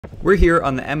We're here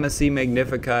on the MSC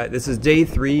Magnifica. This is day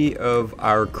 3 of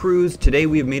our cruise. Today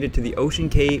we have made it to the Ocean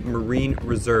Cay Marine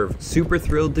Reserve. Super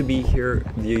thrilled to be here.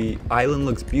 The island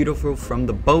looks beautiful from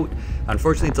the boat.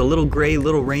 Unfortunately, it's a little gray, a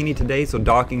little rainy today, so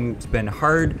docking's been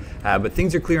hard, but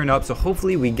things are clearing up, so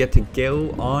hopefully we get to go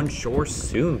on shore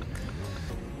soon.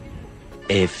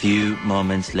 A few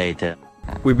moments later.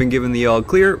 We've been given the all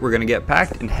clear. We're gonna get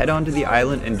packed and head onto the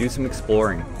island and do some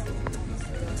exploring.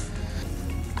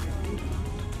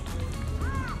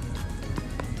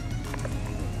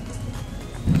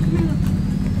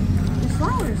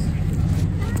 Flowers.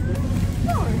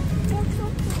 Flowers.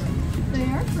 They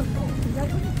are purple. Is that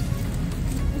what?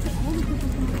 Is it all the purple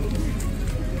flowers?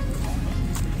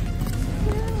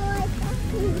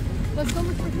 Let's go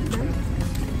look for food then.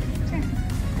 Sure.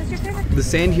 That's your favorite. The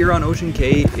sand here on Ocean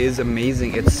Cay is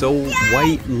amazing. It's so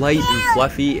white, light, and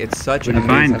fluffy. It's such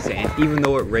amazing sand. Even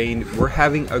though it rained, we're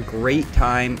having a great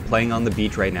time playing on the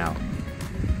beach right now.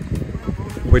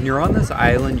 When you're on this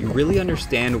island, you really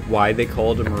understand why they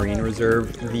call it a marine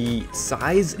reserve. The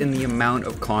size and the amount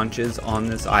of conches on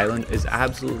this island is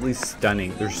absolutely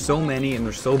stunning. There's so many and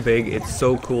they're so big, it's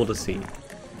so cool to see.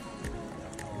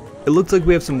 It looks like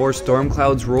we have some more storm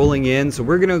clouds rolling in, so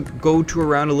we're gonna go tour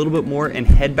around a little bit more and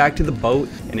head back to the boat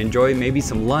and enjoy maybe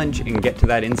some lunch and get to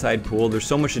that inside pool. There's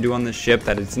so much to do on this ship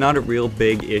that it's not a real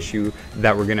big issue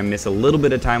that we're gonna miss a little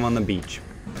bit of time on the beach.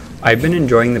 I've been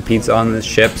enjoying the pizza on this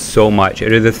ship so much.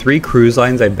 Out of the 3 cruise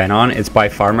lines I've been on, it's by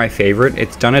far my favorite.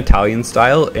 It's done Italian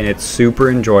style and it's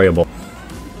super enjoyable.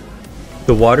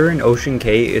 The water in Ocean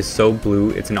Cay is so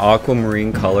blue, it's an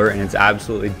aquamarine color and it's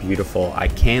absolutely beautiful. I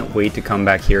can't wait to come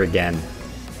back here again.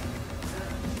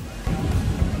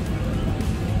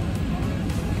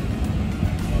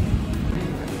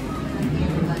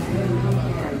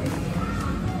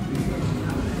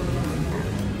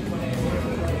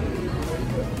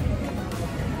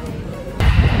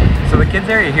 So the kids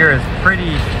area here is pretty,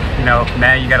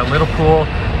 you got a little pool,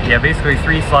 you have basically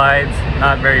 3 slides,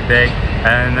 not very big,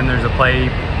 and then there's a play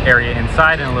area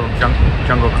inside and a little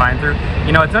jungle climb through.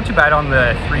 It's not too bad on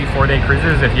the 3-4 day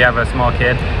cruises if you have a small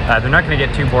kid. They're not going to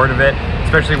get too bored of it,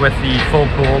 especially with the full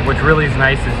pool, which really is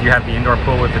nice is you have the indoor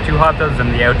pool with the 2 hot tubs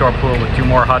and the outdoor pool with 2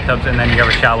 more hot tubs, and then you have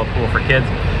a shallow pool for kids,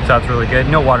 so that's really good.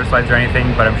 No water slides or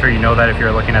anything, but I'm sure you know that if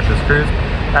you're looking at this cruise.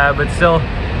 But still,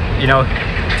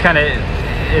 it's kind of,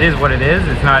 it is what it is.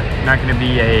 It's not going to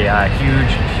be a huge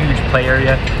play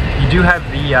area. You do have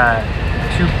the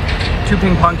two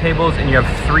ping pong tables and you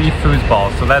have 3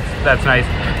 foosballs, so that's nice.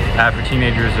 For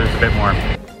teenagers, there's a bit more.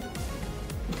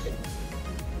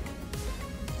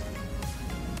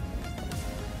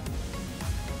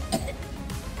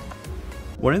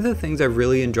 One of the things I've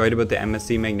really enjoyed about the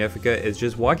MSC Magnifica is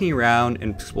just walking around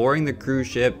and exploring the cruise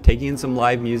ship, taking in some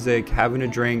live music, having a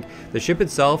drink. The ship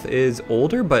itself is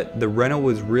older, but the rental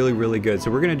was really good. So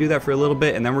we're gonna do that for a little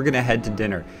bit and then we're gonna head to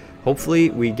dinner.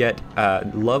 Hopefully we get a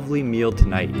lovely meal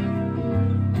tonight.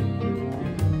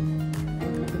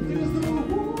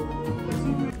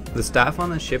 The staff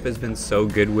on the ship has been so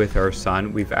good with our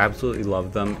son. We've absolutely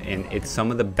loved them and it's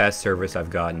some of the best service I've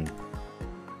gotten.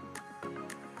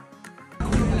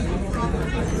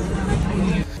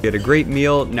 We had a great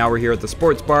meal. Now we're here at the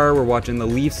sports bar. We're watching the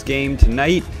Leafs game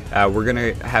tonight. We're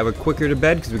gonna have a quicker to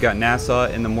bed because we got Nassau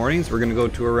in the mornings. We're gonna go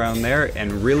tour around there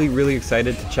and really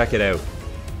excited to check it out.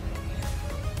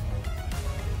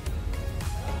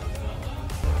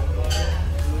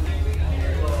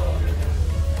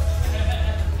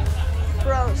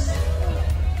 Gross.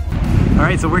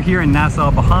 Alright, so we're here in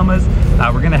Nassau, Bahamas.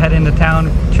 We're gonna head into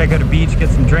town, check out a beach, get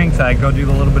some drinks, go do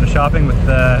a little bit of shopping with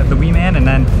the wee man, and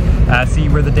then see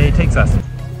where the day takes us.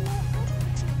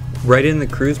 Right in the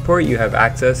cruise port, you have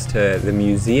access to the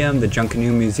museum, the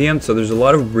Junkanoo Museum, so there's a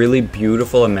lot of really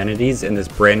beautiful amenities in this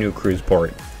brand new cruise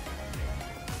port.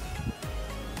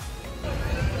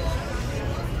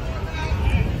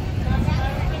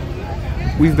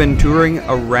 We've been touring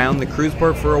around the cruise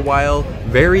port for a while.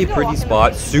 Very pretty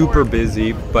spot, super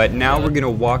busy, but now we're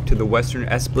gonna walk to the Western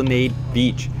Esplanade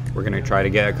Beach. We're gonna try to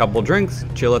get a couple drinks,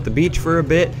 chill at the beach for a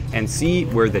bit, and see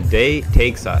where the day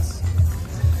takes us.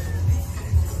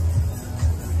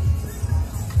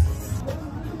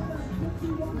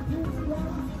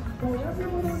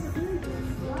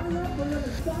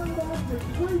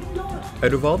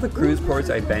 Out of all the cruise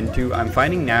ports I've been to, I'm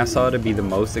finding Nassau to be the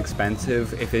most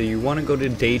expensive. If you want to go to a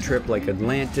day trip like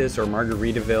Atlantis or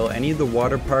Margaritaville, any of the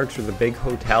water parks or the big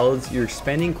hotels, you're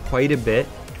spending quite a bit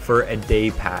for a day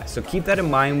pass. So keep that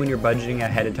in mind when you're budgeting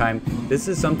ahead of time. This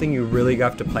is something you really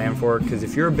have to plan for, because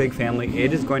if you're a big family,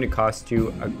 it is going to cost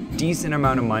you a decent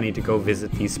amount of money to go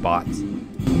visit these spots.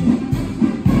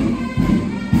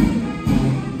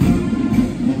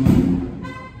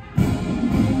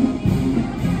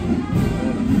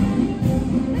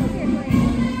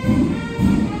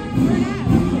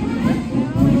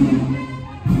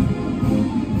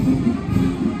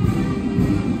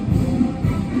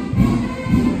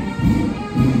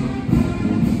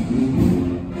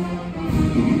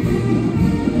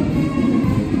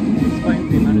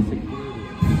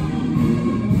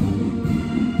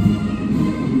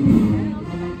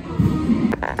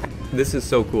 this is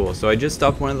so cool. So I just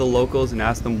stopped one of the locals and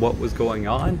asked them what was going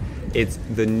on. It's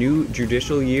the new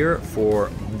judicial year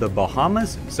for the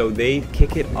Bahamas, so they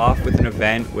kick it off with an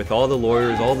event with all the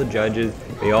lawyers, all the judges.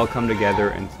 They all come together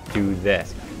and do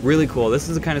this. Really cool. This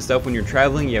is the kind of stuff when you're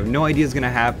traveling, you have no idea is going to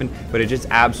happen, but it just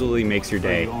absolutely makes your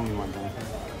day.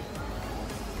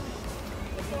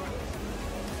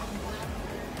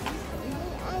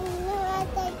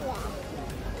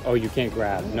 Oh, you can't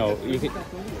grab. No, you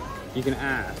can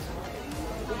ask.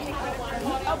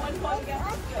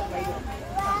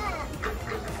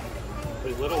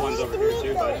 There's little ones over here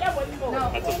too, but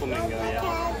that's a flamingo,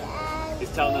 yeah. He's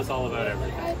telling us all about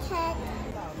everything.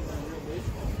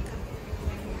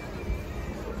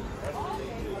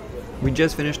 We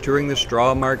just finished touring the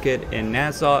straw market in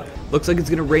Nassau. Looks like it's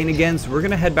gonna rain again, so we're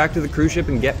gonna head back to the cruise ship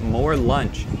and get more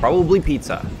lunch. Probably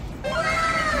pizza.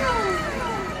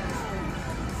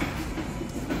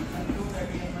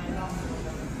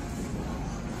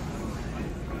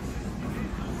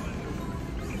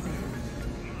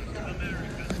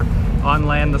 On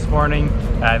land this morning,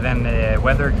 then the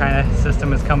weather kind of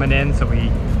system is coming in, so we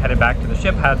headed back to the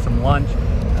ship, had some lunch,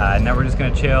 and now we're just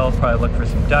gonna chill, probably look for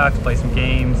some ducks, play some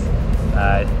games,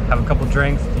 have a couple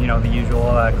drinks, you know, the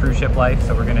usual cruise ship life,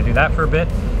 so we're gonna do that for a bit.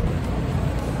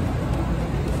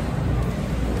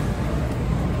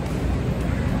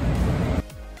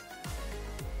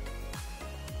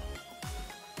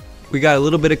 We got a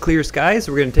little bit of clear sky,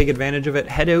 so we're going to take advantage of it,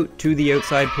 head out to the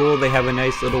outside pool. They have a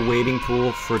nice little wading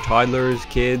pool for toddlers,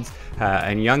 kids,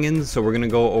 and youngins, so we're going to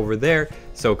go over there,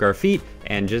 soak our feet,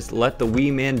 and just let the wee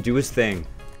man do his thing.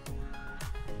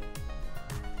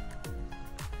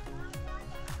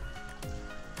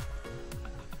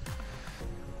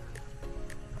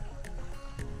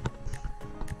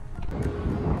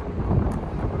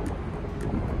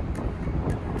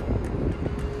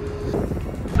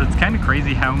 It's kind of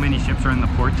crazy how many ships are in the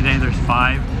port today. There's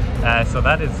 5, so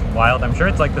that is wild. I'm sure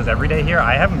it's like this every day here.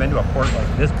 I haven't been to a port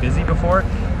like this busy before.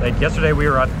 Like yesterday we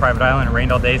were at the private island, it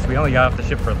rained all day, so we only got off the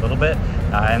ship for a little bit.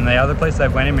 And the other place I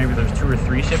went in, maybe there's 2 or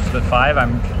 3 ships, but 5,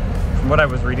 from what I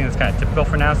was reading, it's kind of typical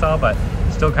for Nassau, but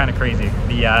still kind of crazy.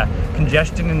 The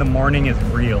congestion in the morning is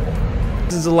real.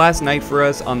 This is the last night for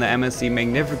us on the MSC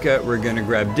Magnifica. We're gonna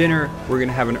grab dinner. We're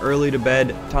gonna have an early to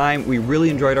bed time. We really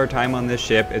enjoyed our time on this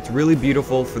ship. It's really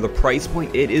beautiful. For the price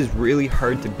point, it is really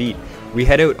hard to beat. We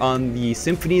head out on the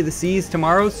Symphony of the Seas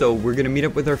tomorrow, so we're gonna meet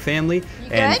up with our family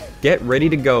and get ready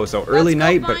to go. So early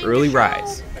night, but early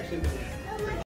rise.